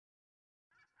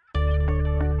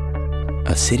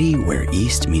A city where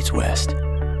East meets West,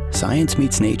 science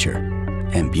meets nature,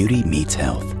 and beauty meets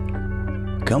health.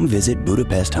 Come visit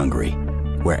Budapest, Hungary,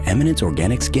 where Èminence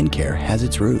Organic Skin Care has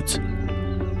its roots.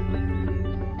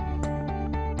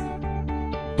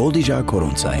 Boldijarre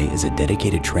Koronczay is a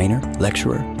dedicated trainer,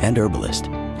 lecturer, and herbalist,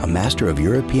 a master of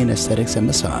European aesthetics and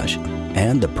massage,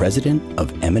 and the president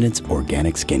of Èminence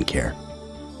Organic Skin Care.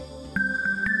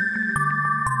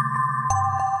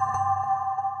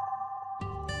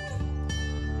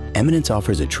 Èminence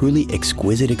offers a truly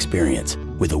exquisite experience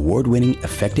with award-winning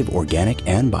effective organic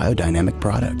and biodynamic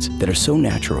products that are so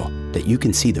natural that you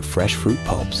can see the fresh fruit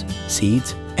pulps,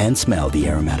 seeds, and smell the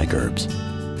aromatic herbs.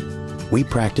 We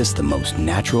practice the most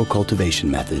natural cultivation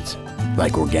methods,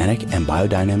 like organic and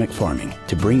biodynamic farming,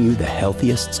 to bring you the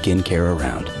healthiest skin care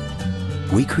around.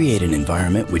 We create an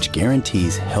environment which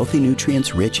guarantees healthy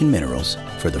nutrients rich in minerals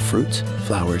for the fruits,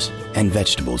 flowers, and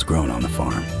vegetables grown on the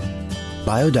farm.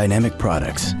 Biodynamic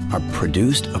products are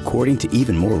produced according to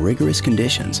even more rigorous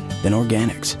conditions than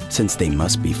organics, since they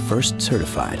must be first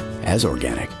certified as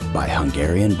organic by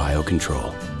Hungarian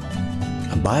Biocontrol.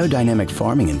 A biodynamic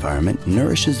farming environment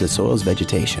nourishes the soil's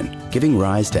vegetation, giving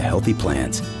rise to healthy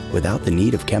plants without the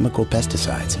need of chemical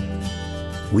pesticides.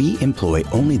 We employ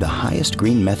only the highest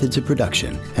green methods of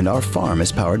production, and our farm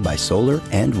is powered by solar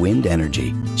and wind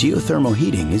energy. Geothermal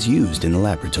heating is used in the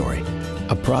laboratory.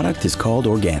 A product is called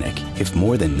organic if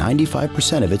more than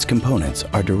 95% of its components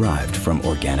are derived from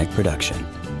organic production.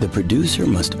 The producer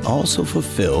must also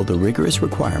fulfill the rigorous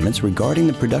requirements regarding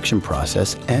the production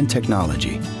process and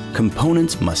technology.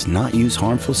 Components must not use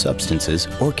harmful substances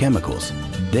or chemicals.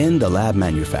 Then the lab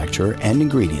manufacturer and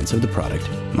ingredients of the product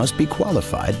must be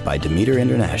qualified by Demeter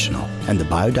International, and the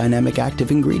biodynamic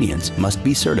active ingredients must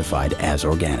be certified as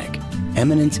organic.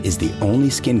 Èminence is the only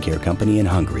skincare company in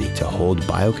Hungary to hold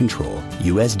Biocontrol,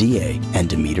 USDA, and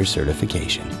Demeter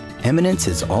certification. Èminence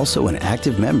is also an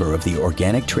active member of the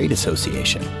Organic Trade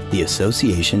Association, the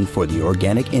association for the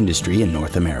organic industry in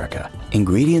North America.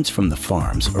 Ingredients from the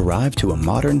farms arrive to a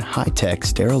modern, high-tech,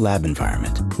 sterile lab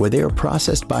environment where they are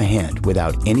processed by hand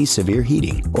without any severe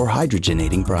heating or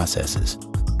hydrogenating processes.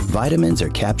 Vitamins are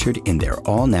captured in their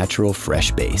all-natural fresh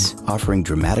base, offering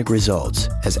dramatic results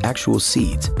as actual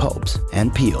seeds, pulps,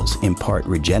 and peels impart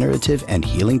regenerative and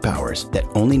healing powers that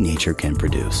only nature can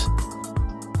produce.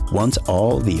 Once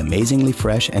all the amazingly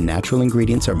fresh and natural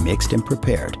ingredients are mixed and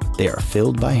prepared, they are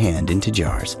filled by hand into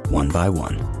jars, one by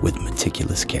one, with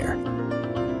meticulous care.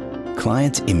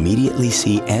 Clients immediately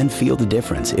see and feel the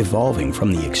difference evolving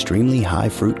from the extremely high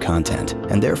fruit content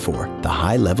and therefore the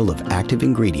high level of active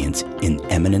ingredients in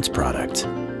Èminence products.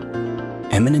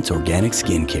 Èminence Organic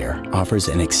Skin Care offers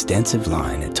an extensive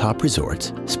line at top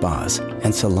resorts, spas,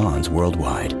 and salons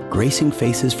worldwide, gracing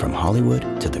faces from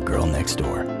Hollywood to the girl next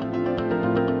door.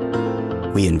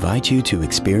 We invite you to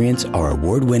experience our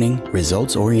award-winning,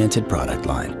 results-oriented product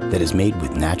line that is made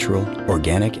with natural,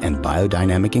 organic, and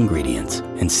biodynamic ingredients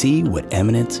and see what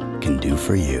Èminence can do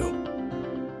for you.